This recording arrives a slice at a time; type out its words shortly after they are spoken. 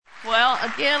Well,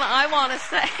 again, I want to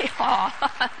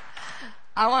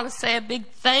say a big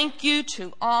thank you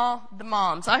to all the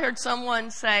moms. I heard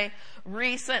someone say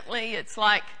recently, it's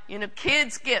like,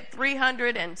 kids get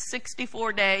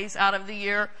 364 days out of the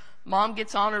year. Mom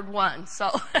gets honored one.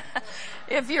 So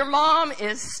if your mom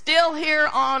is still here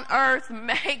on earth,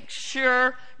 make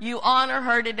sure you honor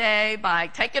her today by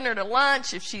taking her to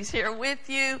lunch if she's here with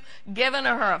you, giving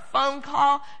her a phone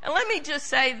call. And let me just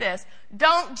say this.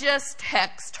 Don't just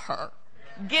text her.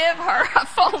 Give her a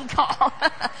phone call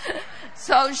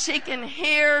so she can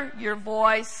hear your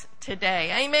voice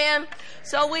today. Amen.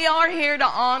 So we are here to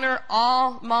honor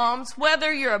all moms,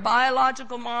 whether you're a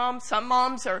biological mom. Some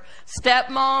moms are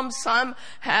stepmoms. Some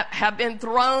have been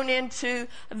thrown into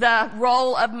the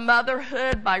role of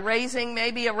motherhood by raising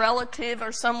maybe a relative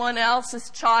or someone else's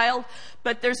child.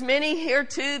 But there's many here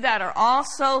too that are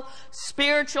also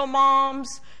spiritual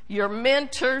moms, your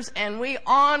mentors, and we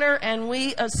honor and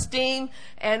we esteem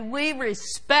and we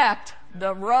respect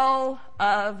the role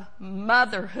of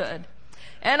motherhood.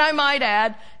 And I might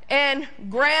add, and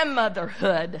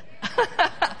grandmotherhood.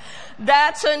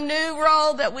 That's a new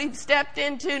role that we've stepped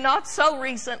into not so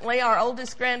recently. Our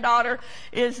oldest granddaughter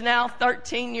is now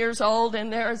 13 years old,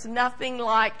 and there is nothing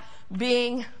like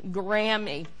being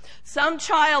Grammy. Some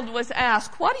child was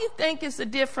asked, what do you think is the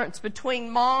difference between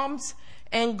moms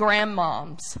and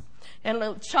grandmoms? And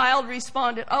the child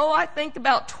responded, I think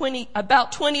about 20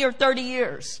 or 30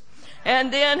 years.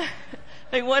 And then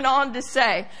they went on to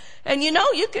say, and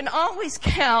you can always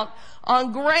count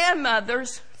on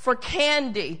grandmothers for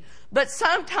candy, but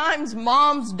sometimes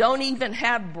moms don't even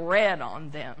have bread on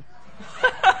them.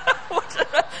 What's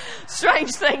a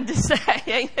strange thing to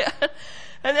say.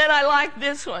 And then I like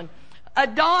this one. A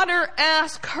daughter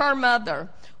asked her mother,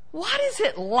 what is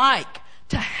it like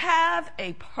to have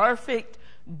a perfect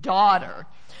daughter?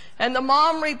 And the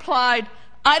mom replied,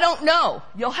 I don't know.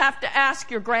 You'll have to ask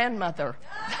your grandmother.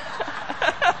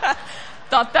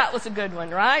 Thought that was a good one,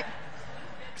 right?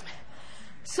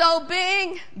 So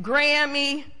being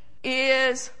Grammy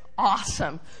is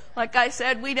awesome. Like I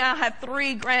said, we now have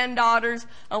 3 granddaughters.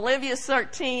 Olivia's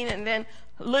 13, and then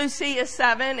Lucy is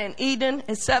 7, and Eden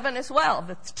is 7 as well.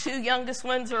 The 2 youngest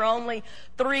ones are only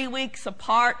 3 weeks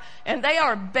apart, and they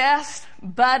are best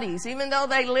buddies. Even though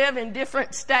they live in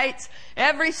different states,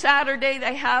 every Saturday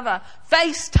they have a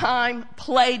FaceTime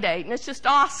play date, and it's just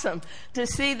awesome to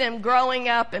see them growing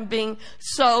up and being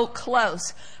so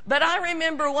close. But I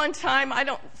remember one time, I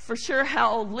don't for sure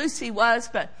how old Lucy was,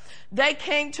 but they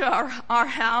came to our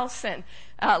house, and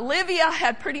Olivia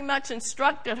had pretty much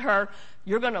instructed her,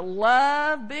 you're going to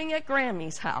love being at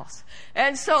Grammy's house.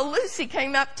 And so Lucy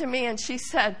came up to me and she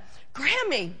said,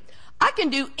 Grammy, I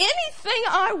can do anything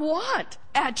I want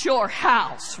at your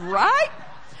house, right?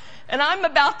 And I'm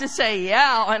about to say,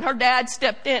 yeah. And her dad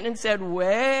stepped in and said,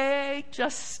 wait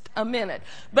just a minute.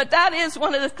 But that is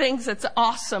one of the things that's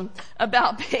awesome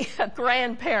about being a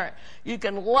grandparent. You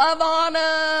can love on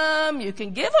them. You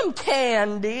can give them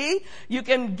candy. You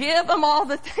can give them all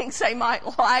the things they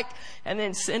might like and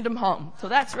then send them home. So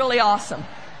that's really awesome.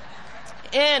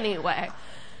 Anyway,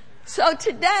 so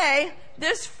today,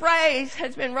 this phrase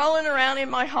has been rolling around in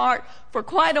my heart for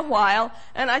quite a while,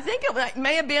 and I think it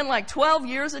may have been like 10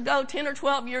 or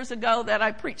 12 years ago that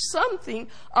I preached something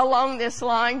along this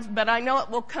line, but I know it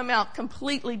will come out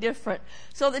completely different.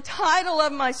 So the title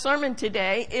of my sermon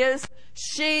today is,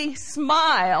 She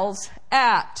Smiles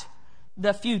at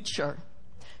the Future.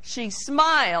 She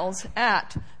smiles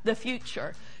at the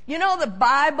future. The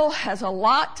Bible has a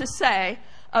lot to say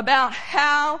about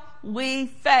how we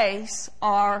face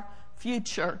our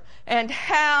future and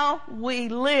how we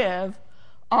live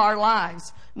our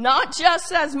lives. Not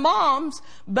just as moms,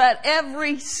 but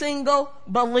every single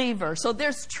believer. So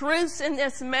there's truths in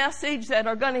this message that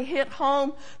are going to hit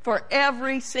home for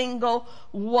every single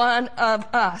one of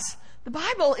us. The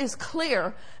Bible is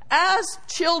clear. As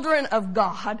children of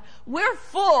God, we're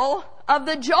full of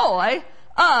the joy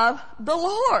of the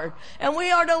Lord. And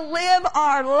we are to live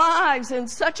our lives in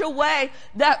such a way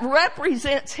that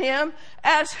represents Him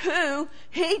as who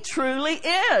He truly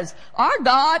is. Our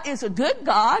God is a good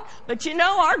God, but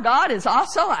our God is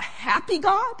also a happy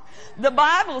God. The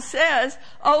Bible says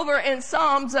over in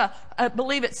Psalms, I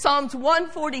believe it's Psalms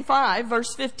 145,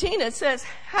 verse 15, it says,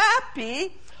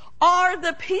 happy are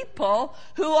the people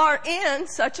who are in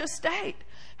such a state.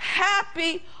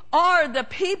 Happy are the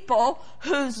people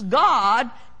whose God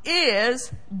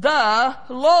is the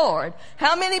Lord.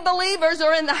 How many believers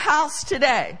are in the house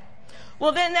today?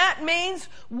 Well, then that means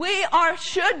we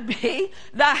should be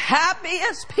the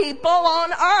happiest people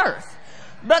on earth,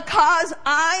 because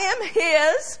I am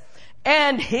His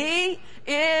and He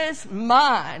is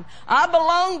mine. I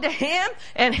belong to Him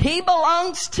and He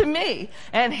belongs to me.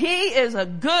 And He is a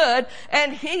good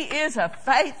and He is a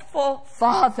faithful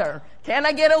Father. Can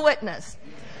I get a witness?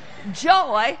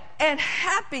 Joy and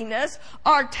happiness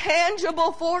are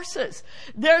tangible forces.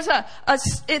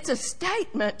 It's a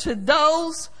statement to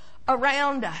those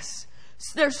around us.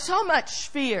 There's so much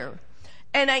fear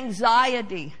and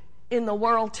anxiety in the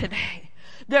world today.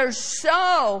 There's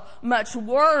so much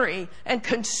worry and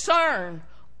concern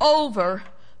over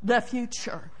the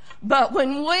future. But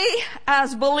when we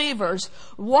as believers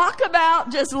walk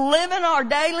about just living our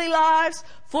daily lives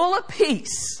full of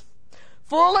peace,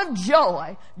 full of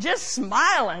joy, just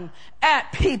smiling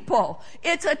at people,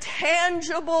 it's a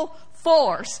tangible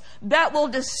force that will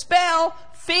dispel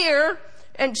fear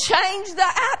and change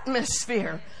the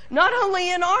atmosphere. Not only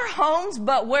in our homes,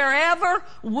 but wherever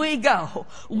we go.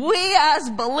 We as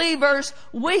believers,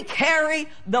 we carry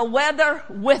the weather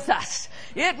with us.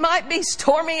 It might be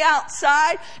stormy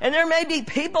outside, and there may be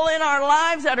people in our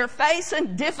lives that are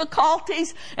facing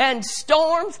difficulties and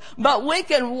storms, but we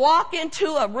can walk into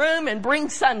a room and bring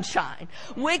sunshine.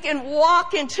 We can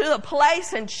walk into a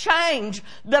place and change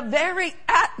the very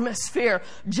atmosphere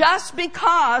just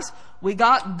because we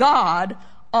got God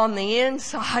on the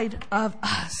inside of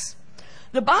us.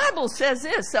 The Bible says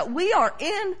this, that we are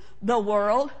in the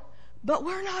world, but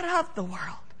we're not of the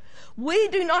world. We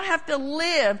do not have to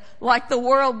live like the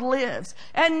world lives.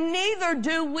 And neither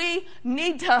do we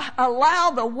need to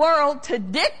allow the world to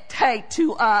dictate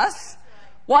to us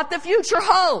what the future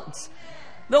holds.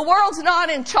 The world's not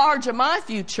in charge of my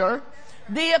future.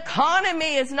 The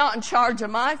economy is not in charge of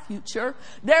my future.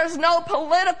 There's no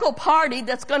political party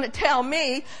that's going to tell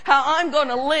me how I'm going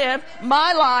to live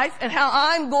my life and how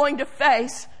I'm going to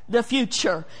face the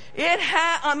future.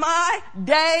 My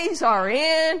days are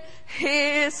in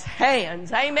His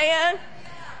hands. Amen?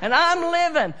 And I'm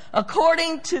living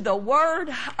according to the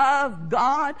Word of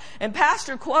God. And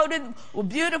Pastor quoted a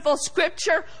beautiful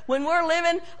scripture. When we're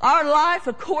living our life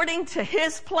according to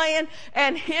His plan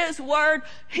and His Word,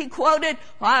 he quoted,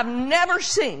 I've never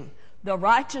seen the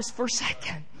righteous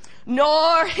forsaken,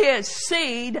 nor his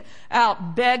seed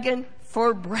out begging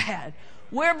for bread.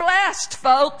 We're blessed,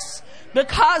 folks,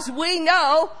 because we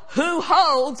know who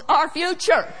holds our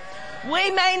future.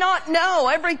 We may not know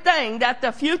everything that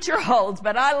the future holds,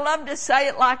 but I love to say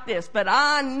it like this, but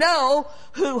I know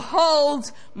who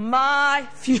holds my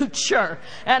future.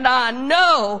 And I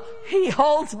know He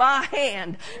holds my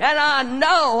hand. And I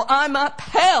know I'm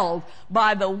upheld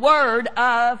by the word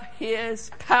of His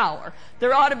power.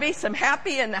 There ought to be some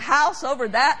happy in the house over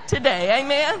that today.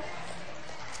 Amen?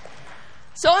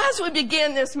 So as we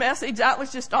begin this message, that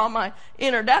was just all my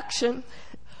introduction.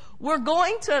 We're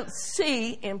going to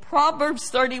see in Proverbs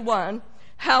 31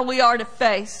 how we are to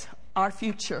face our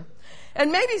future.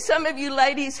 And maybe some of you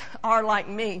ladies are like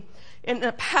me. In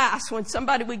the past, when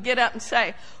somebody would get up and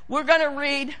say, we're going to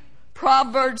read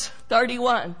Proverbs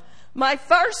 31, my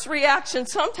first reaction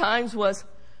sometimes was,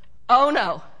 oh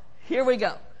no, here we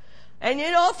go. And you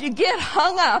know, if you get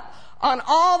hung up on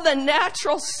all the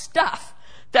natural stuff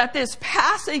that this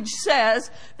passage says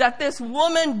that this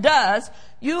woman does,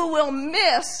 you will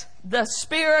miss the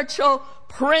spiritual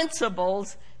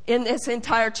principles in this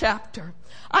entire chapter.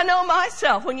 I know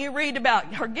myself, when you read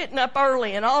about her getting up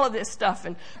early and all of this stuff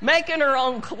and making her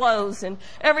own clothes and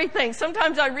everything,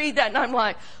 sometimes I read that and I'm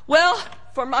like, well,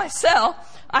 for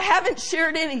myself, I haven't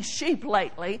sheared any sheep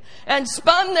lately and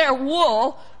spun their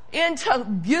wool into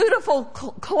beautiful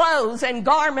clothes and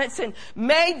garments and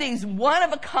made these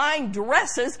one-of-a-kind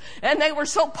dresses, and they were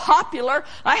so popular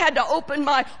I had to open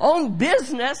my own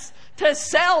business to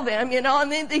sell them, you know,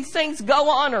 and then these things go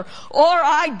on. Or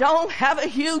I don't have a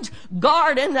huge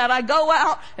garden that I go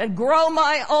out and grow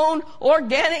my own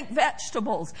organic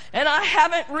vegetables. And I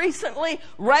haven't recently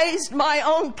raised my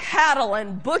own cattle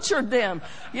and butchered them,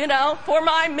 you know, for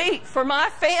my meat, for my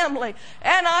family.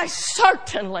 And I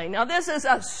certainly, now this is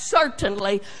a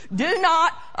certainly, do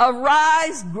not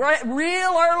arise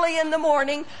real early in the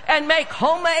morning and make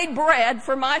homemade bread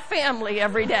for my family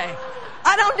every day.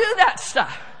 I don't do that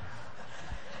stuff.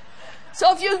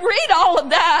 So if you read all of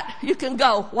that, you can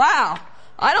go, wow,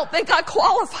 I don't think I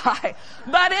qualify.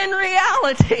 But in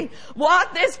reality,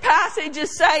 what this passage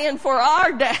is saying for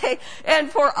our day and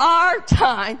for our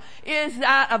time is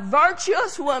that a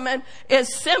virtuous woman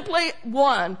is simply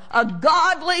one, a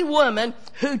godly woman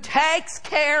who takes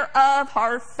care of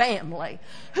her family,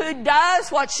 who does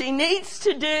what she needs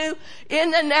to do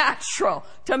in the natural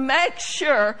to make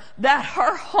sure that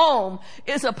her home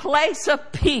is a place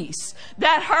of peace,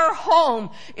 that her home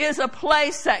is a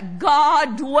place that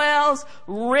God dwells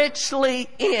richly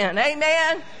in.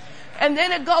 Amen? And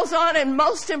then it goes on, and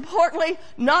most importantly,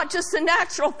 not just the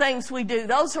natural things we do.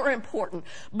 Those are important.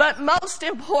 But most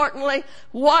importantly,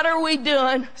 what are we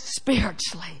doing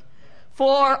spiritually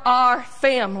for our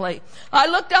family? I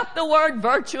looked up the word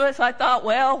virtuous. I thought,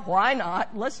 well, why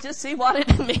not? Let's just see what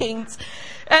it means.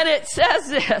 And it says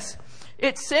this.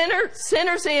 It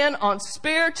centers in on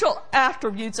spiritual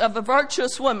attributes of a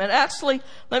virtuous woman. Actually,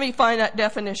 let me find that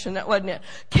definition. That wasn't it.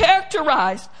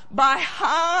 Characterized by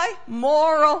high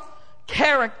moral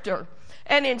character.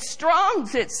 And in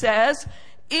Strong's it says,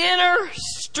 inner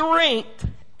strength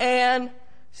and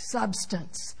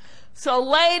substance. So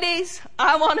ladies,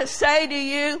 I want to say to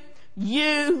you,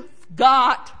 you've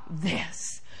got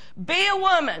this. Be a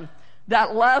woman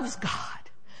that loves God,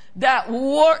 that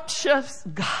worships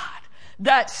God,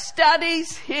 that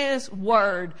studies His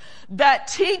Word, that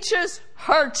teaches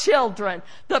her children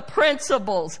the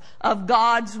principles of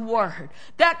God's Word,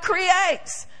 that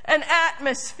creates an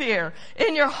atmosphere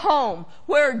in your home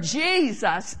where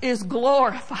Jesus is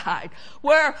glorified,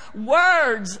 where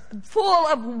words full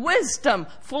of wisdom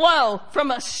flow from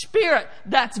a spirit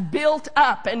that's built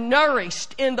up and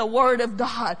nourished in the Word of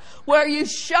God, where you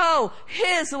show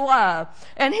His love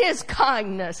and His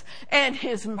kindness and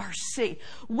His mercy.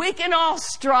 We can all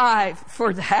strive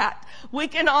for that. We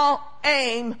can all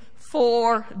aim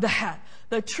for that.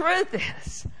 The truth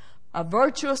is, a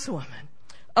virtuous woman,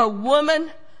 a woman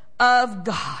of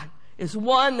God, is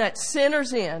one that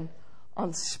centers in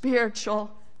on spiritual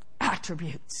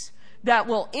attributes that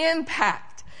will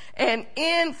impact and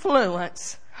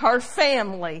influence her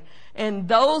family and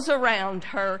those around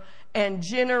her and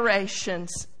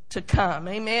generations to come.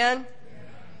 Amen?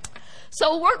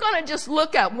 So we're going to just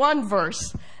look at one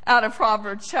verse out of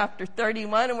Proverbs chapter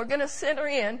 31, and we're going to center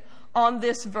in on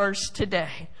this verse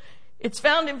today. It's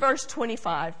found in verse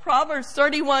 25. Proverbs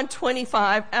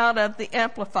 31:25 out of the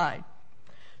Amplified.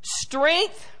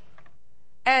 Strength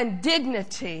and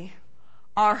dignity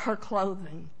are her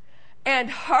clothing, and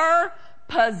her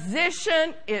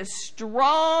position is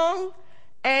strong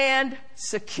and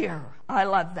secure. I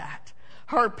love that.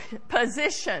 Her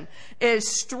position is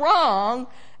strong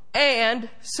and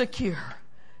secure.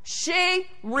 She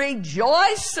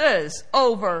rejoices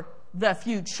over the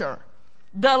future,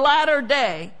 the latter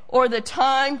day, or the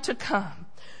time to come,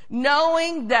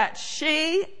 knowing that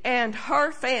she and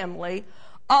her family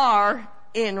are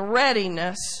in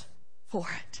readiness for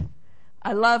it.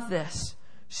 I love this.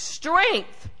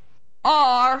 Strength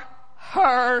are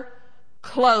her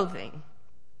clothing.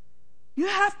 You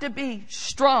have to be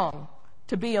strong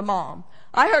to be a mom.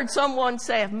 I heard someone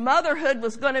say if motherhood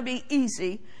was going to be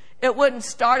easy, it wouldn't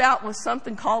start out with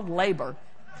something called labor.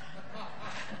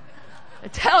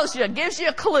 It tells you, it gives you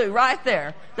a clue right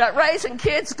there that raising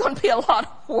kids is going to be a lot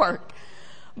of work.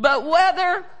 But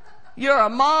whether you're a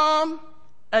mom,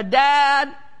 a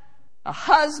dad, a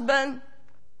husband,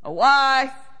 a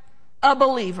wife, a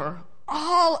believer,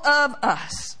 all of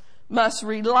us must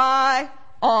rely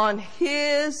on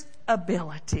His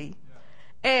ability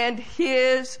and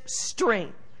His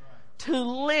strength to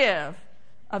live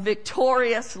a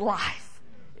victorious life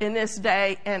in this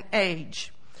day and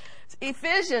age.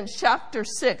 Ephesians chapter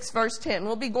 6, verse 10.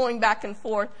 We'll be going back and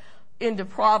forth into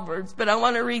Proverbs, but I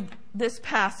want to read this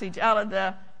passage out of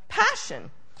the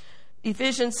Passion.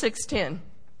 Ephesians 6:10.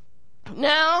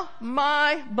 Now,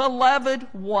 my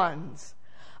beloved ones,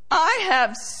 I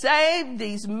have saved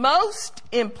these most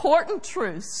important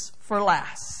truths for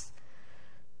last.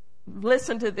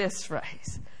 Listen to this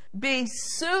phrase. Be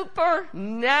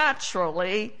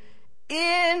supernaturally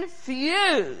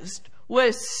infused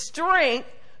with strength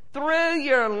through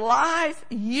your life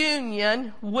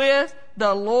union with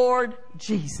the Lord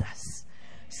Jesus.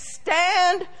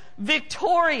 Stand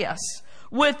victorious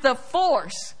with the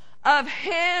force of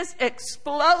His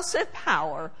explosive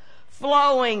power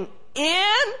flowing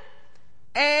in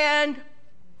and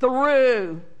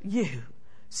through you.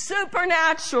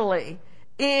 Supernaturally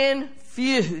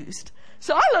infused.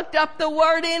 So I looked up the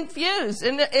word infused.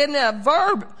 In the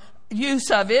verb use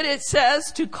of it, it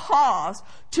says to cause,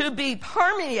 to be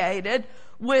permeated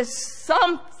with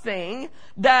something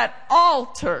that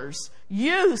alters,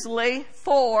 usually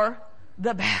for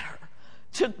the better.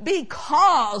 To be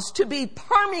caused, to be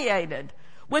permeated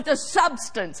with a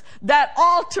substance that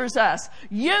alters us,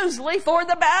 usually for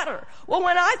the better. Well,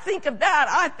 when I think of that,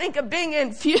 I think of being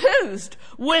infused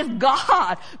with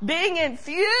God, being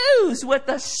infused with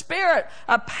the Spirit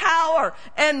of power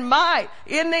and might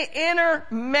in the inner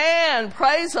man.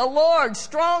 Praise the Lord.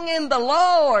 Strong in the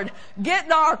Lord.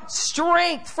 Getting our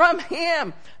strength from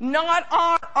Him, not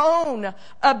our own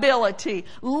ability.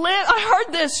 I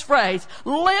heard this phrase,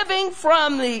 living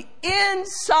from the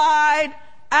inside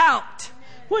out.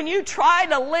 When you try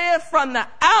to live from the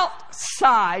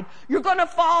outside, you're going to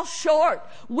fall short.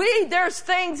 There's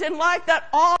things in life that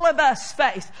all of us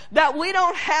face that we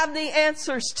don't have the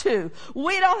answers to.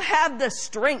 We don't have the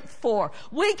strength for.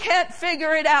 We can't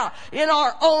figure it out in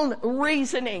our own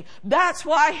reasoning. That's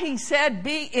why He said,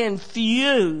 be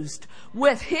infused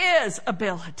with His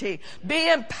ability. Be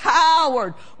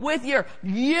empowered with your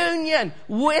union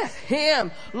with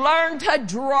Him. Learn to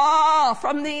draw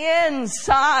from the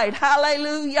inside.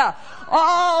 Hallelujah.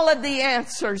 All of the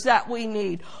answers that we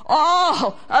need.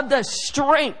 All of the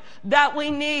strength that we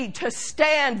need to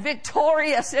stand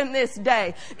victorious in this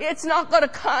day. It's not going to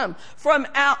come from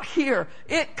out here.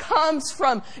 It comes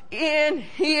from in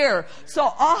here.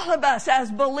 So all of us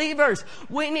as believers,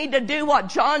 we need to do what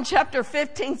John chapter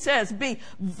 15 says. Be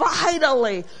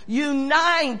vitally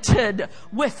united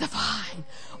with the vine.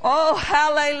 Oh,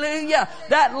 hallelujah.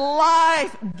 That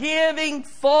life-giving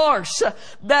force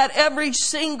that every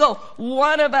single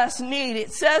one of us need.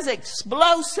 It says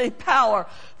explosive power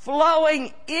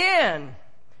flowing in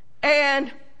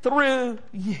and through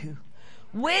you.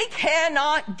 We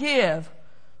cannot give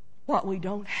what we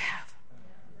don't have.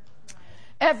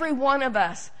 Every one of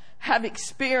us have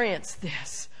experienced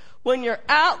this. When your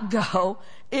outgo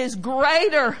is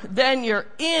greater than your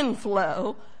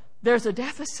inflow, there's a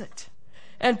deficit.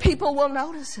 And people will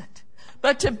notice it.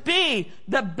 But to be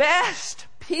the best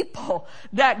people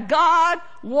that God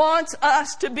wants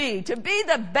us to be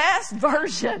the best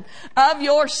version of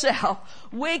yourself,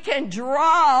 we can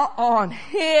draw on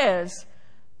His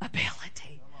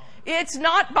ability. It's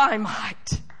not by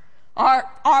might,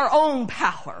 our own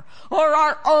power, or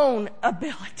our own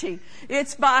ability.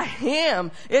 It's by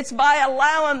Him. It's by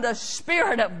allowing the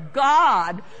Spirit of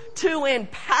God to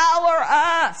empower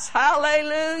us.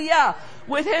 Hallelujah.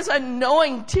 With His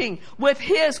anointing, with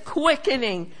His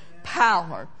quickening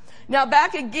power. Now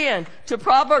back again to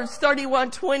Proverbs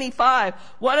 31:25.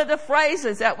 One of the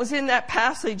phrases that was in that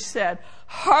passage said,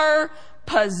 her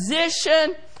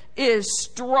position is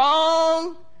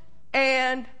strong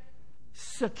and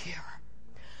secure.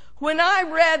 When I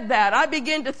read that, I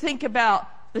began to think about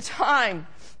the time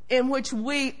in which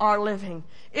we are living.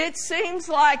 It seems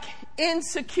like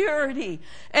insecurity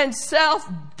and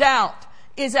self-doubt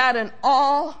is at an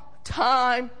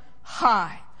all-time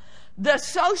high. The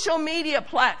social media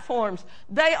platforms,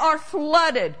 they are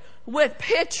flooded with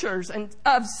pictures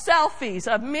of selfies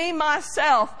of me,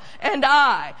 myself, and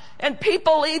I. And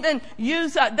people even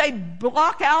they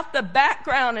block out the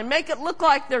background and make it look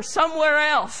like they're somewhere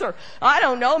else. Or, I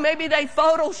don't know, maybe they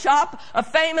Photoshop a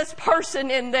famous person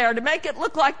in there to make it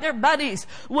look like they're buddies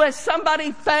with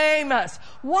somebody famous.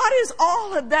 What is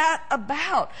all of that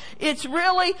about? It's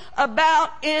really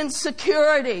about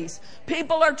insecurities.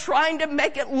 People are trying to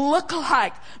make it look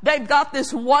like they've got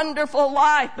this wonderful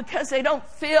life because they don't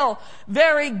feel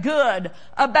very good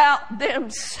about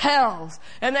themselves.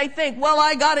 And they think, well,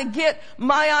 I got to get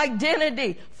my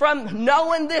identity from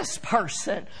knowing this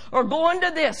person or going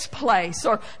to this place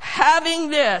or having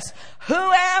this. Who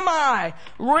am I?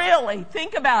 Really,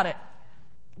 think about it.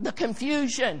 The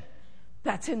confusion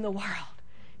that's in the world.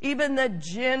 Even the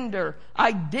gender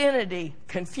identity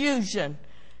confusion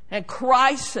and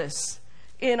crisis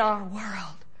in our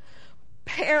world.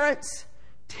 Parents,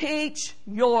 teach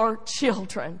your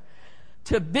children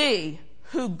to be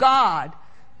who God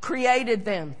created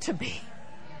them to be.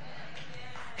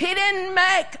 He didn't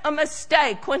make a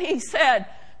mistake when He said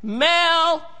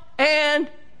male and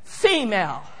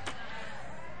female.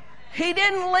 He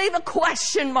didn't leave a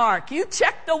question mark. You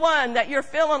check the one that you're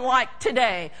feeling like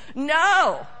today.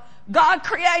 No. God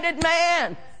created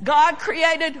man. God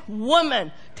created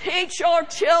woman. Teach your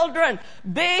children.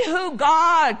 Be who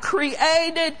God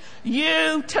created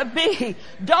you to be.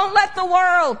 Don't let the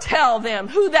world tell them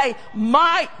who they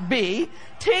might be.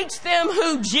 Teach them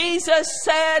who Jesus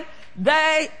said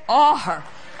they are.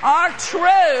 Are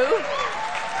true.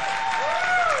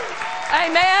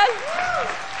 Amen.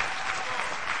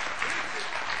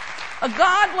 A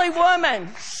godly woman,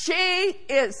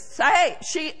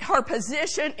 her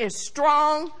position is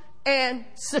strong and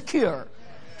secure.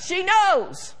 She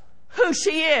knows who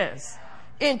she is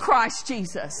in Christ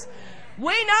Jesus.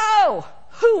 We know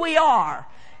who we are.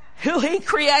 who He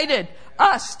created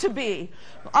us to be.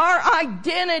 Our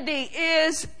identity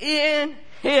is in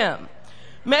Him.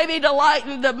 Maybe to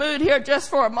lighten the mood here just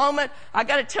for a moment, I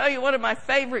got to tell you one of my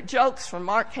favorite jokes from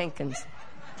Mark Hankins.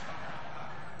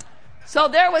 So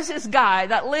there was this guy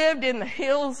that lived in the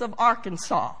hills of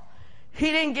Arkansas.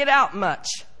 He didn't get out much.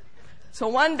 So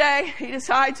one day he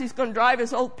decides he's going to drive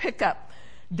his old pickup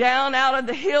down out of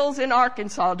the hills in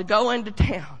Arkansas to go into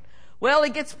town. Well, he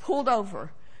gets pulled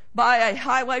over by a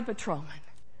highway patrolman.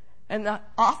 And the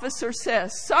officer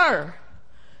says, "Sir,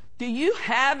 do you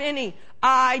have any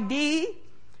ID?"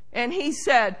 And he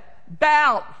said,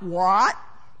 "About what?"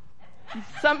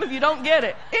 Some of you don't get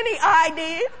it. Any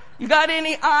ID? You got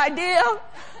any idea?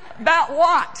 About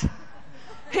what?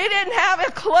 He didn't have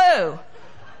a clue.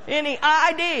 Any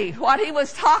ID, what he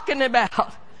was talking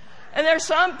about. And there's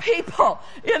some people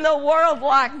in the world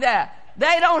like that.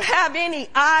 They don't have any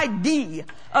idea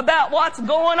about what's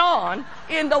going on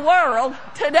in the world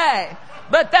today.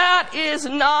 But that is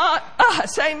not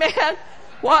us. Amen.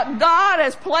 What God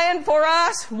has planned for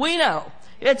us, we know.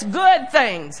 It's good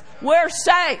things. We're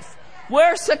safe.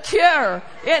 We're secure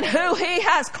in who He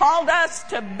has called us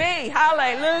to be.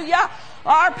 Hallelujah.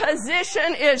 Our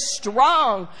position is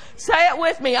strong. Say it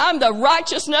with me. I'm the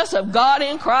righteousness of God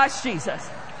in Christ Jesus.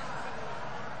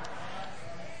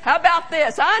 How about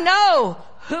this? I know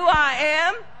who I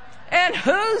am and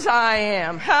whose I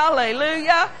am.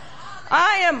 Hallelujah.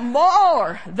 I am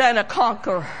more than a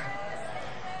conqueror.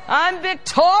 I'm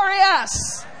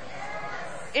victorious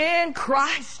in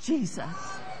Christ Jesus.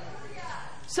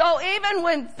 So even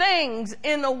when things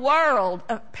in the world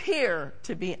appear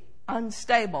to be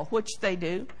unstable, which they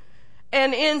do,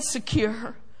 and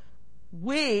insecure,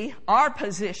 our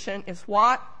position is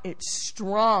what? It's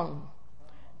strong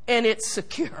and it's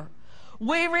secure.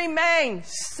 We remain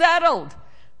settled,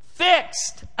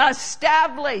 fixed,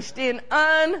 established in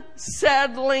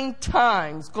unsettling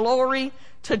times. Glory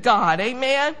to God.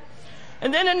 Amen.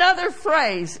 And then another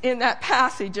phrase in that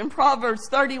passage in Proverbs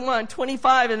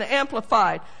 31:25 in the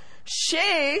Amplified.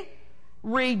 She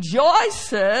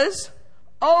rejoices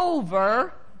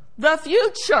over the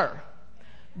future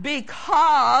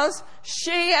because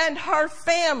she and her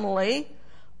family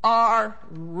are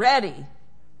ready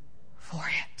for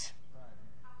it.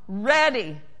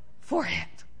 Ready for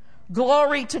it.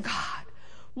 Glory to God.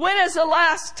 When is the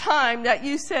last time that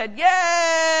you said,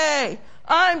 "Yay!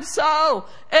 I'm so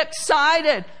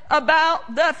excited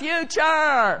about the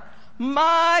future.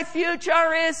 My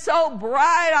future is so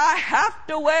bright, I have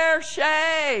to wear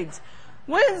shades."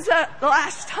 When's the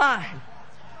last time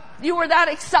you were that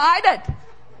excited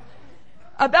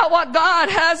about what God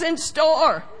has in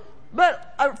store?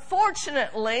 But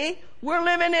unfortunately, we're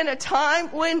living in a time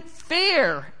when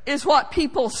fear is what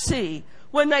people see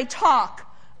when they talk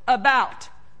about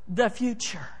the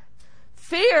future.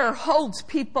 Fear holds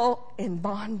people in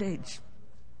bondage.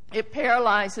 It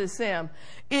paralyzes them.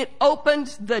 It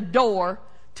opens the door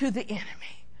to the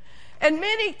enemy. And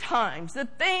many times, the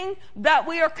thing that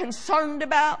we are concerned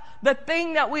about, the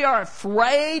thing that we are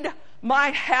afraid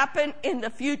might happen in the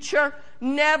future,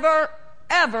 never,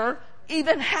 ever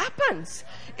even happens.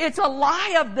 It's a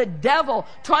lie of the devil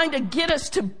trying to get us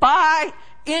to buy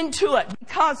into it,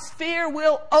 because fear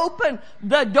will open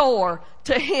the door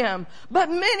to him. But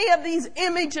many of these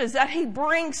images that he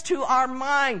brings to our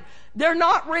mind, they're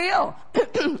not real.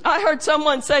 I heard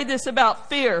someone say this about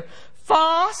fear: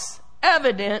 false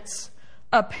evidence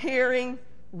appearing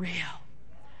real.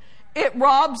 It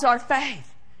robs our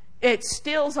faith. It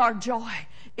steals our joy.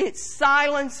 It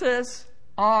silences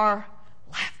our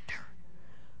laughter.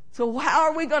 So how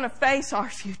are we going to face our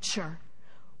future?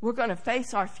 We're going to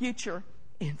face our future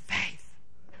in faith.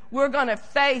 We're going to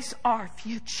face our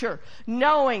future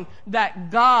knowing that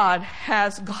God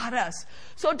has got us.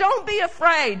 So don't be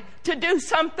afraid to do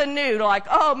something new. Like,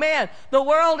 oh man, the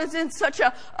world is in such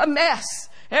a mess.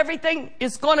 Everything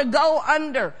is going to go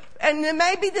under. And then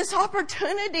maybe this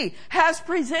opportunity has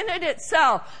presented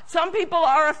itself. Some people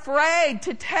are afraid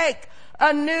to take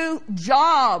a new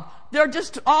job. They're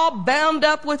just all bound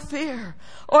up with fear.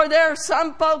 Or there are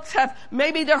some folks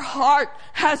maybe their heart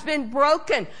has been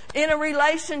broken in a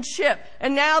relationship,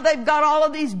 and now they've got all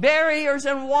of these barriers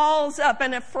and walls up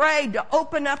and afraid to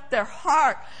open up their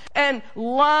heart and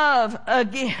love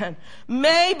again.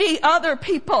 Maybe other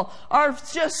people are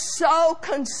just so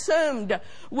consumed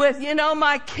with,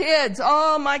 my kids.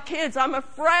 Oh, my kids, I'm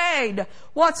afraid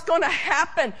what's going to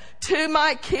happen to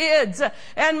my kids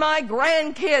and my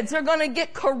grandkids. They're going to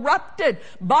get corrupted corrupted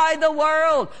by the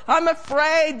world. I'm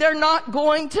afraid they're not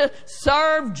going to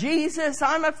serve Jesus.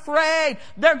 I'm afraid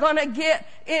they're going to get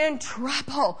in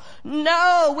trouble.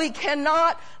 No, we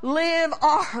cannot live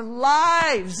our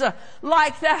lives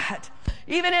like that.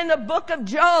 Even in the book of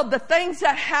Job, the things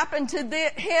that happened to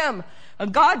him,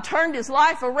 God turned his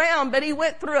life around, but he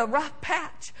went through a rough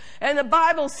patch. And the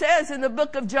Bible says in the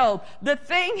book of Job, the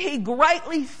thing he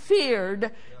greatly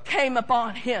feared came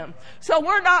upon him. So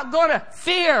we're not going to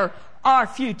fear our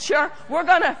future. We're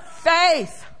going to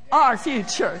faith our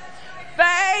future.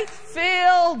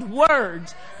 Faith-filled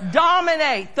words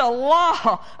dominate the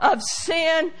law of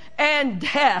sin and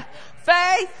death.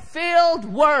 Faith-filled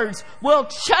words will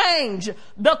change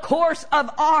the course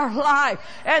of our life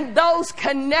and those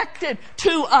connected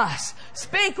to us.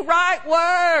 Speak right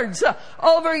words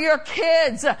over your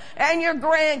kids and your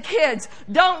grandkids.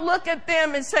 Don't look at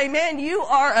them and say, man, you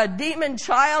are a demon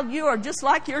child. You are just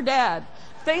like your dad.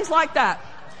 Things like that.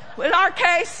 In our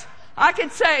case, I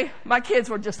could say my kids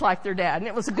were just like their dad, and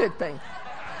it was a good thing.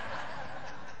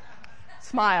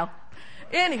 Smile.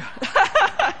 Anyway.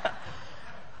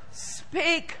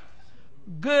 Speak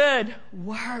good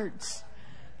words.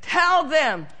 Tell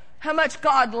them how much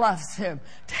God loves them.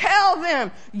 Tell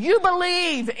them you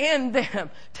believe in them.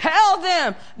 Tell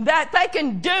them that they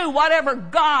can do whatever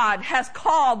God has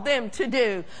called them to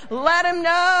do. Let them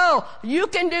know you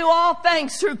can do all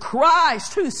things through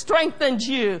Christ who strengthens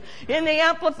you. In the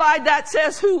Amplified, that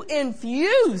says who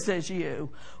infuses you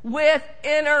with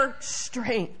inner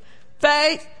strength.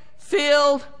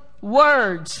 Faith-filled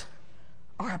words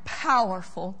are a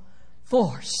powerful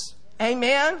force.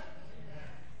 Amen?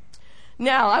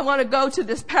 Now, I want to go to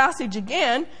this passage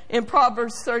again in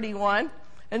Proverbs 31.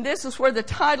 And this is where the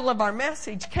title of our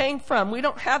message came from. We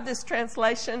don't have this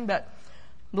translation, but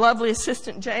lovely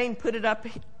assistant Jane put it up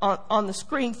on the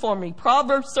screen for me.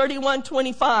 Proverbs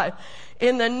 31:25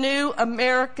 in the New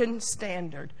American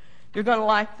Standard. You're going to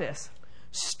like this.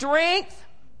 Strength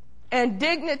and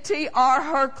dignity are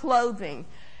her clothing,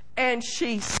 and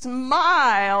she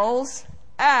smiles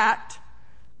at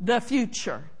the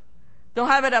future. They'll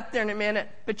have it up there in a minute,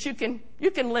 but you can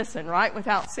listen, right,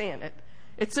 without seeing it.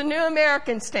 It's a New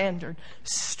American Standard.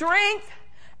 Strength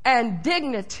and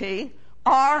dignity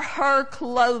are her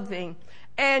clothing,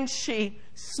 and she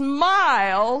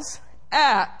smiles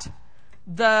at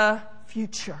the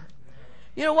future.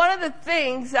 You know, one of the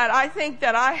things that I think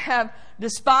that I have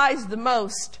despised the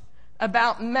most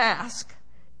about masks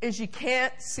is you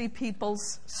can't see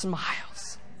people's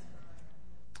smiles.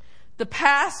 The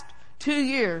past 2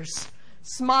 years,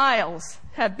 smiles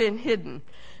have been hidden.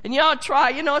 And y'all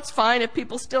try, it's fine if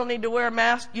people still need to wear a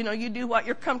mask. You do what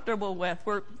you're comfortable with.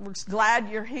 We're glad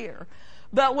you're here.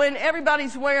 But when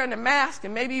everybody's wearing a mask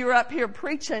and maybe you're up here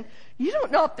preaching, you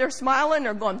don't know if they're smiling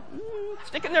or going,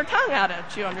 sticking their tongue out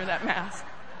at you under that mask.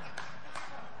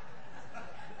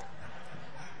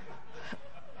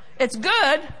 It's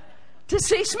good to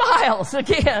see smiles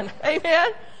again.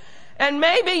 Amen? And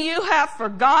maybe you have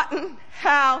forgotten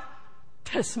how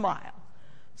to smile.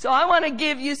 So I want to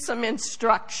give you some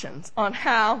instructions on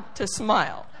how to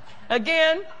smile.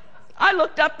 Again, I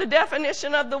looked up the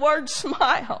definition of the word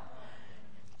smile.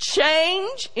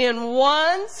 Change in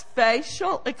one's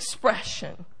facial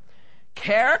expression,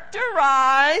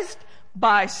 characterized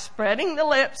by spreading the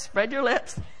lips, spread your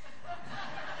lips,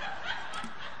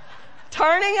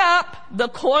 turning up the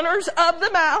corners of the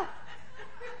mouth.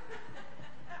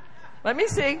 Let me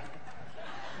see.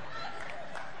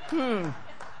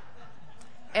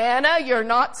 Anna, you're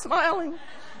not smiling.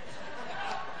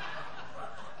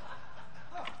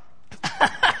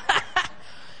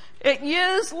 It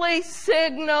usually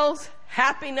signals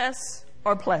happiness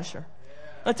or pleasure.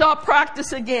 Let's all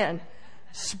practice again.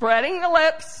 Spreading the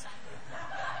lips,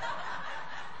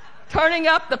 turning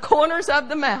up the corners of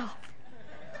the mouth.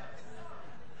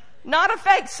 Not a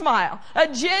fake smile, a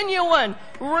genuine,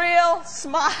 real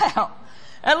smile.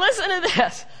 And listen to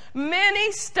this.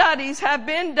 Many studies have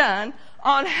been done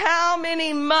on how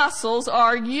many muscles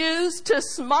are used to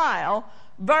smile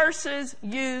versus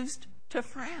used to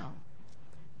frown.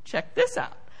 Check this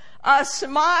out. A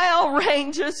smile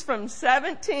ranges from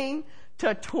 17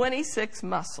 to 26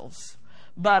 muscles,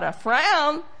 but a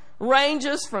frown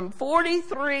ranges from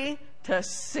 43 to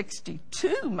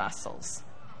 62 muscles.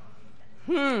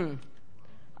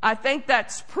 I think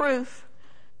that's proof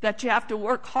that you have to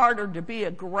work harder to be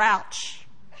a grouch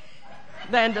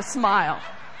than to smile.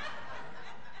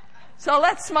 So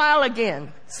let's smile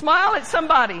again. Smile at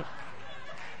somebody.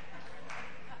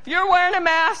 If you're wearing a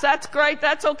mask, that's great,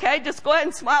 that's okay. Just go ahead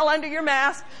and smile under your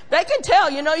mask. They can tell,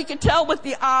 you can tell with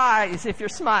the eyes if you're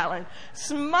smiling.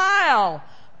 Smile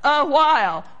a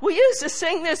while. We used to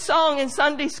sing this song in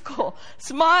Sunday school.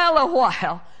 Smile a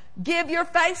while. Give your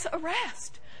face a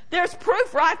rest. There's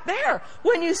proof right there.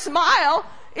 When you smile,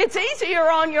 it's easier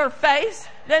on your face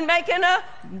than making a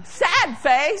sad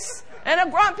face and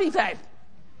a grumpy face.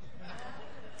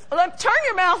 Turn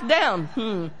your mouth down.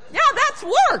 Yeah, that's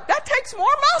work. That takes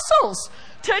more muscles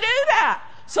to do that.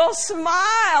 So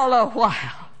smile a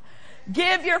while.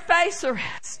 Give your face a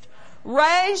rest.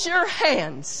 Raise your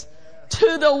hands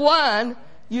to the one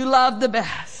you love the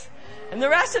best. And the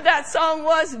rest of that song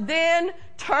was, then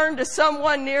turn to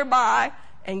someone nearby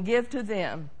and give to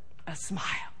them a smile.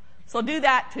 So do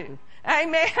that too.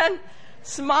 Amen.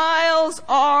 Smiles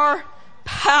are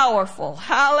powerful.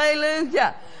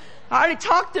 Hallelujah. I already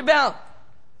talked about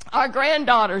our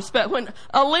granddaughters, but when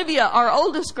Olivia, our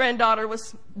oldest granddaughter,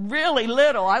 was really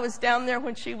little, I was down there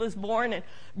when she was born, and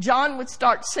John would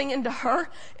start singing to her,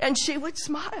 and she would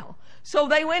smile. So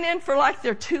they went in for like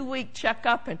their 2-week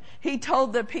checkup, and he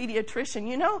told the pediatrician,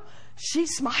 you know,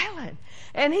 she's smiling.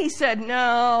 And he said,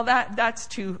 no, that's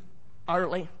too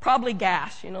early. Probably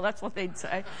gas, you know, that's what they'd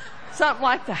say. Something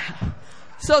like that.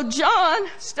 So John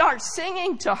starts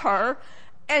singing to her,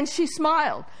 and she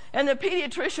smiled. And the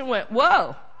pediatrician went,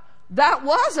 whoa, that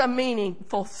was a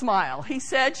meaningful smile. He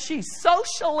said she's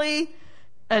socially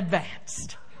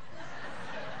advanced.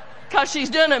 Because she's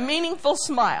done a meaningful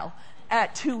smile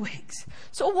at 2 weeks.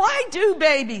 So why do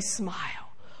babies smile?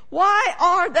 Why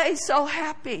are they so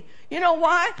happy? You know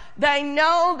why? They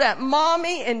know that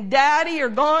mommy and daddy are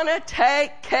going to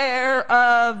take care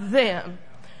of them.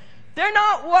 They're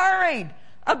not worried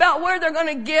about where they're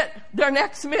going to get their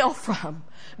next meal from.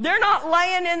 They're not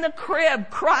laying in the crib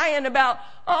crying about,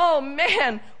 oh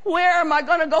man, where am I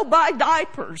going to go buy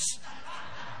diapers?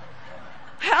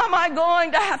 How am I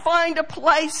going to find a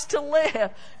place to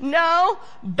live? No,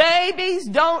 babies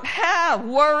don't have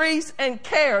worries and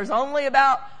cares only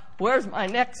about where's my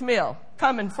next meal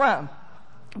coming from.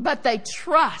 But they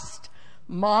trust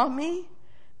mommy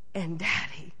and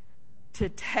daddy to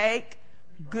take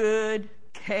good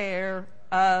care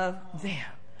of them.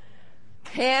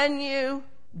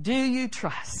 Do you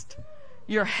trust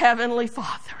your Heavenly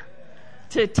Father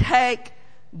to take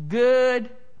good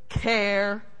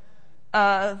care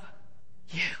of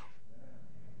you?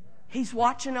 He's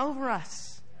watching over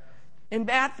us. In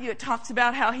Matthew, it talks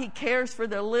about how He cares for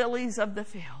the lilies of the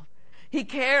field. He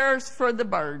cares for the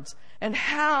birds. And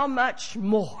how much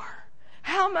more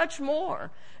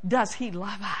does He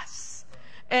love us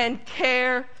and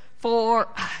care for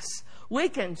us? We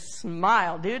can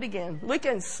smile. Do it again. We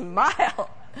can smile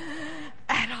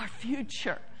at our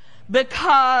future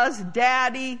because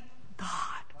Daddy God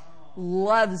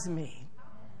loves me.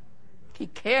 He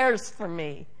cares for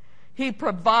me. He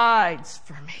provides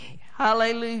for me.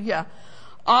 Hallelujah.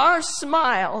 Our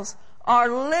smiles are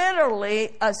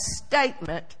literally a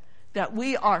statement that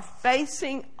we are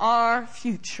facing our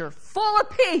future full of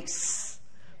peace,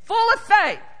 full of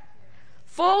faith,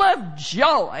 full of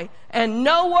joy, and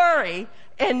no worry,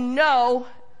 and no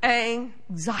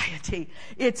anxiety.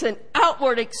 It's an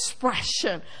outward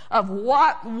expression of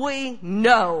what we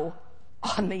know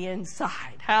on the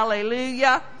inside.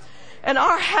 Hallelujah. And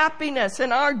our happiness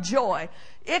and our joy,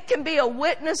 it can be a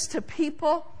witness to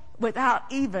people without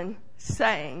even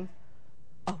saying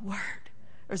a word.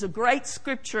 There's a great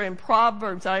scripture in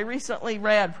Proverbs I recently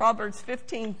read, Proverbs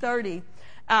 15:30,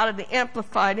 out of the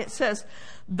Amplified. It says,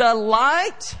 the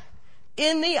light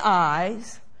in the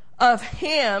eyes of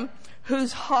him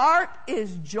whose heart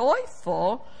is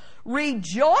joyful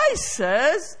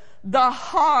rejoices the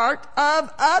heart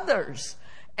of others,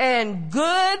 and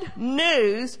good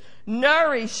news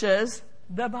nourishes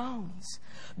the bones.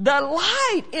 The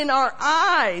light in our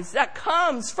eyes that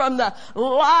comes from the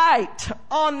light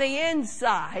on the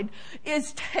inside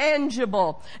is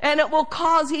tangible, and it will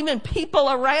cause even people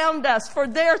around us for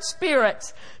their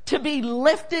spirits to be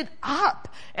lifted up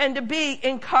and to be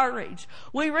encouraged.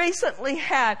 We recently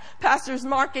had Pastors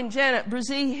Mark and Janet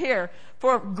Brzee here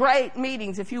for great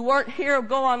meetings. If you weren't here,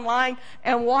 go online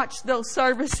and watch those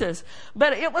services.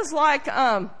 But it was like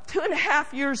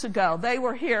 2.5 years ago. They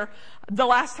were here the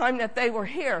last time that they were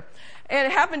here. And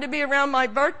it happened to be around my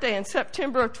birthday in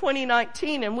September of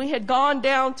 2019. And we had gone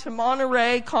down to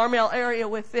Monterey, Carmel area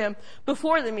with them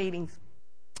before the meetings.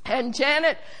 And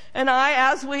Janet and I,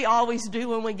 as we always do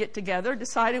when we get together,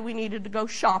 decided we needed to go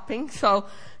shopping. So,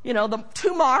 the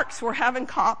two Marks were having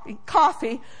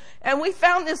coffee. And we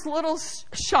found this little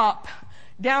shop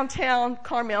downtown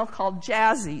Carmel called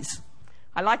Jazzy's.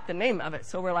 I like the name of it.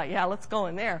 So we're like, yeah, let's go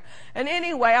in there. And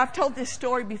anyway, I've told this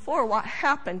story before, what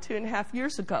happened 2.5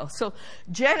 years ago. So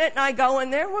Janet and I go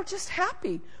in there. We're just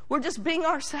happy. We're just being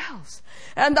ourselves.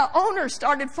 And the owner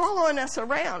started following us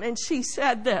around. And she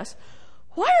said this,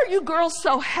 why are you girls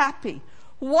so happy?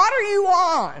 What are you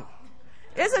on?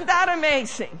 Isn't that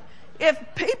amazing? If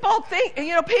people think,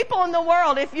 people in the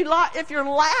world, if you're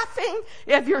laughing,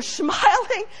 if you're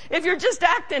smiling, if you're just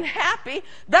acting happy,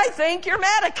 they think you're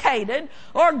medicated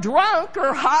or drunk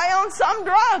or high on some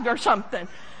drug or something.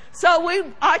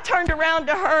 So I turned around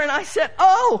to her and I said,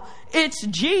 oh, it's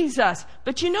Jesus.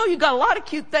 But you got a lot of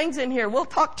cute things in here. We'll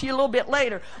talk to you a little bit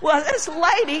later. Well, this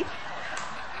lady,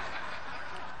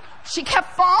 she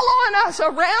kept following us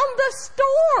around the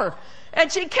store. And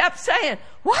she kept saying,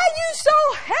 why are you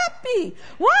so happy?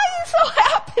 Why are you so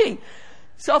happy?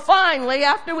 So finally,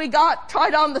 after we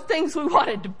tried on the things we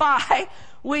wanted to buy,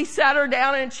 we sat her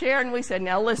down in a chair and we said,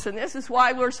 now listen, this is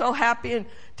why we're so happy, and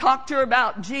talked to her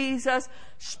about Jesus,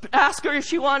 asked her if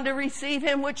she wanted to receive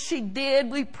him, which she did.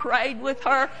 We prayed with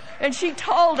her, and she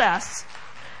told us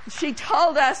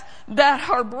that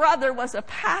her brother was a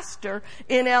pastor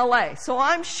in LA. So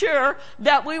I'm sure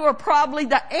that we were probably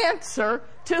the answer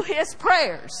to his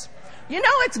prayers.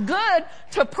 It's good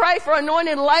to pray for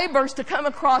anointed laborers to come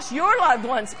across your loved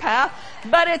one's path,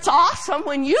 but it's awesome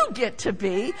when you get to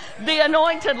be the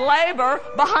anointed laborer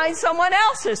behind someone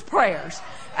else's prayers.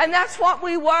 And that's what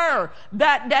we were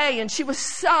that day. And she was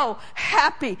so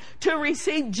happy to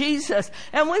receive Jesus.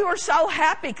 And we were so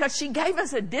happy because she gave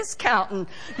us a discount. And,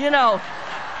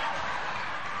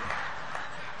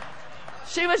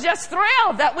 she was just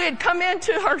thrilled that we had come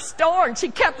into her store, and she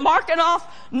kept marking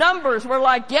off numbers. We're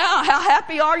like, yeah, how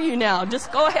happy are you now?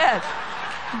 Just go ahead.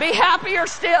 Be happier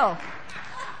still.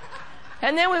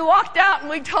 And then we walked out and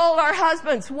we told our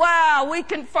husbands, wow, we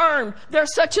confirmed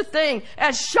there's such a thing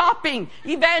as shopping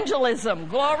evangelism.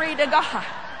 Glory to God.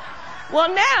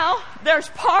 Well, now there's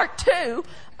part 2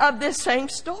 of this same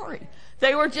story.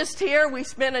 They were just here. We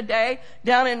spent a day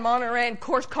down in Monterey, and of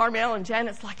course Carmel and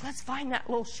Janet's like, let's find that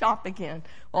little shop again.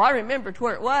 Well, I remembered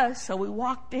where it was, so we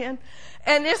walked in,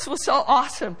 and this was so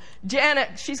awesome.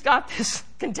 Janet, she's got this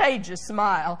contagious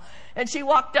smile, and she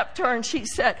walked up to her and she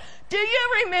said, do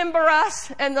you remember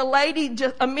us? And the lady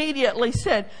just immediately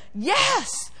said,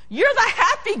 yes, you're the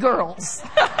happy girls.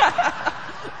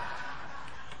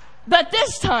 But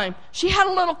this time, she had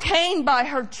a little cane by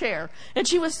her chair, and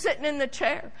she was sitting in the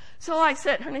chair. So I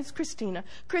said, her name's Christina.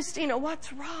 Christina,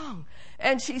 what's wrong?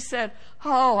 And she said,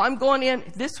 oh, I'm going in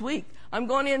this week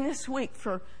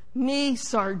for knee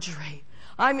surgery.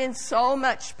 I'm in so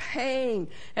much pain,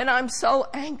 and I'm so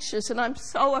anxious, and I'm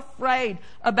so afraid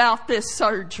about this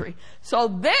surgery. So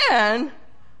then,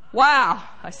 wow,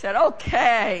 I said,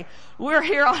 okay, we're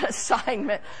here on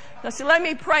assignment. I said, let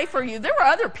me pray for you. There were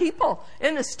other people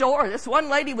in the store. This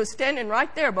one lady was standing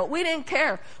right there, but we didn't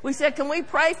care. We said, can we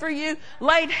pray for you?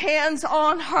 Laid hands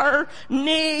on her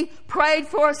knee, prayed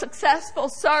for a successful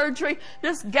surgery.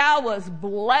 This gal was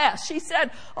blessed. She said,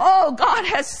 oh, God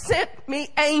has sent me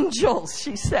angels,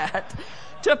 she said,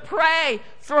 to pray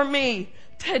for me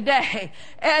today.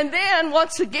 And then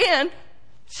once again,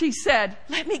 she said,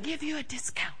 let me give you a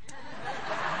discount.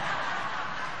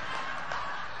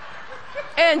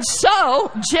 And so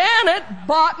Janet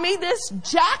bought me this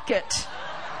jacket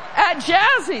at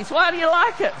Jazzy's. Why do you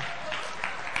like it?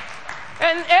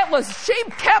 And she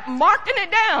kept marking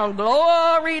it down.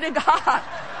 Glory to God.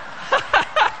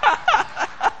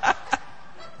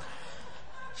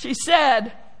 She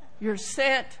said, you're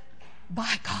sent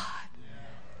by God.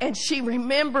 And she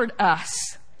remembered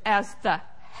us as the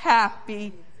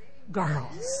happy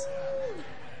girls.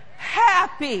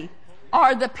 Happy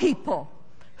are the people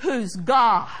whose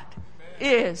God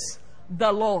is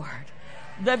the Lord.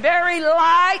 The very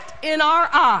light in our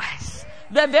eyes,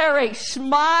 the very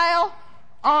smile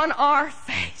on our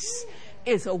face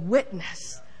is a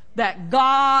witness that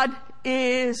God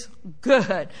is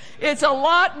good. It's a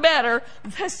lot better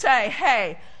to say,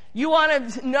 hey, you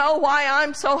want to know why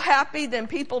I'm so happy than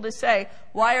people to say,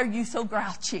 why are you so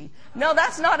grouchy? No,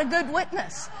 that's not a good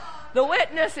witness. The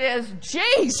witness is,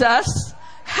 Jesus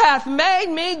hath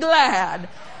made me glad.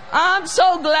 I'm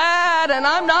so glad, and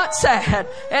I'm not sad.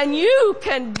 And you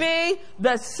can be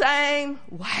the same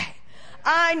way.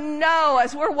 I know,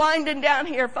 as we're winding down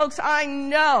here, folks, I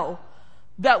know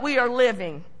that we are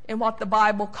living in what the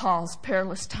Bible calls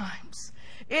perilous times.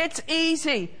 It's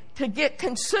easy to get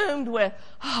consumed with,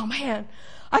 oh man,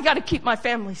 I got to keep my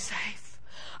family safe.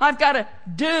 I've got to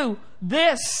do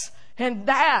this And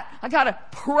that, I gotta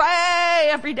pray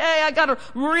every day. I gotta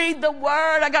read the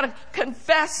Word. I gotta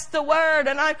confess the Word.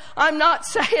 And I'm not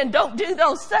saying don't do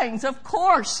those things. Of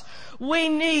course, we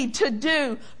need to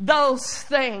do those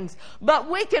things. But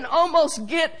we can almost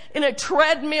get in a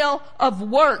treadmill of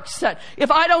works that if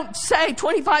I don't say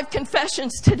 25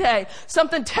 confessions today,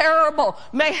 something terrible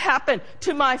may happen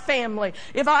to my family.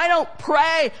 If I don't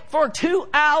pray for 2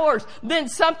 hours, then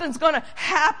something's going to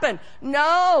happen.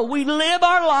 No, we live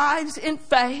our lives in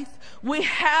faith. We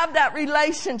have that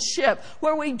relationship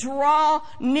where we draw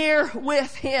near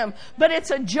with Him. But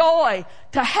it's a joy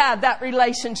to have that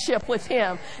relationship with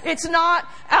Him. It's not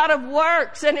out of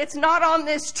works, and it's not on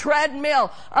this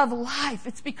treadmill of life.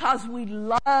 It's because we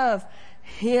love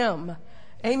Him.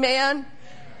 Amen?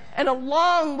 And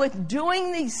along with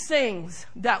doing these things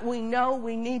that we know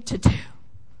we need to do,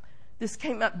 this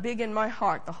came up big in my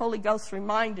heart. The Holy Ghost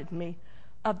reminded me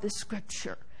of the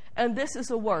scripture. And this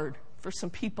is a word for some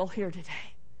people here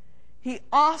today. He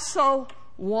also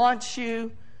wants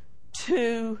you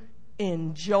to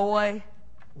enjoy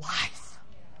life,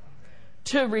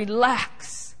 to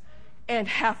relax and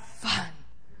have fun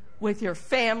with your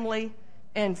family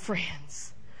and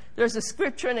friends. There's a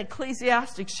scripture in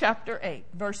Ecclesiastes chapter 8,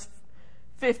 verse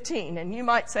 15. And you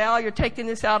might say, oh, you're taking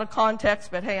this out of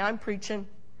context, but hey, I'm preaching.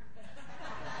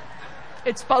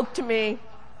 It spoke to me,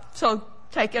 so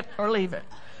take it or leave it.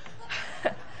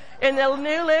 In the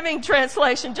New Living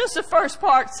Translation, just the first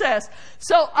part says,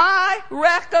 so I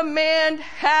recommend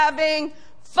having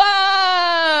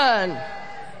fun.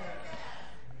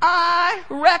 I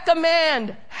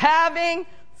recommend having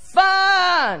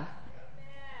fun.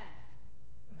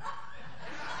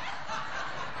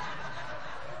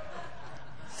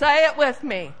 Say it with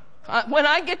me. When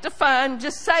I get to fun,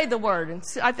 just say the word, and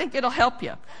I think it'll help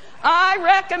you. I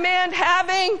recommend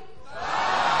having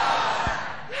fun.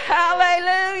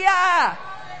 Hallelujah.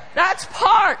 That's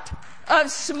part of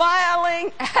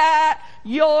smiling at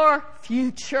your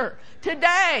future.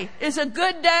 Today is a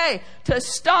good day to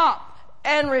stop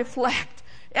and reflect.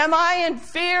 Am I in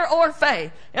fear or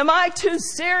faith? Am I too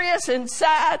serious and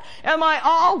sad? Am I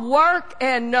all work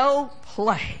and no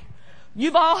play?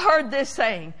 You've all heard this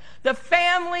saying, the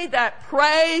family that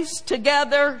prays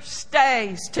together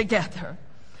stays together.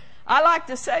 I like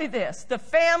to say this, the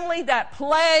family that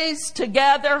plays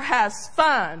together has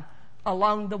fun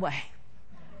along the way.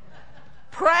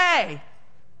 Pray,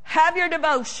 have your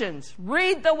devotions,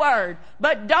 read the Word,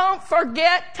 but don't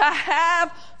forget to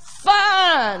have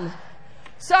fun.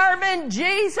 Serving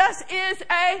Jesus is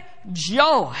a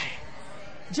joy.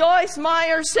 Joyce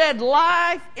Meyer said,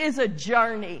 life is a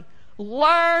journey.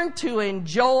 Learn to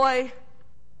enjoy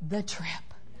the trip.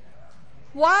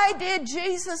 Why did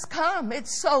Jesus come?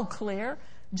 It's so clear.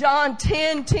 John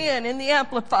 10:10 in the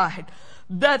Amplified.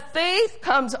 The thief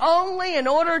comes only in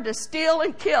order to steal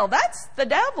and kill. That's the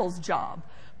devil's job.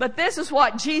 But this is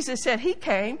what Jesus said. He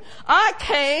came. I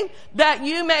came that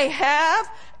you may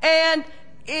have and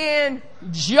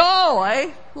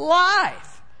enjoy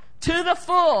life to the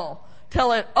full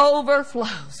till it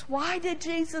overflows. Why did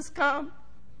Jesus come?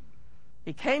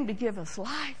 He came to give us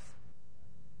life.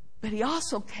 But He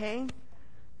also came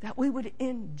that we would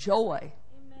enjoy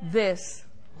this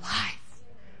life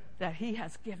that He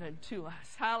has given to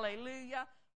us. Hallelujah.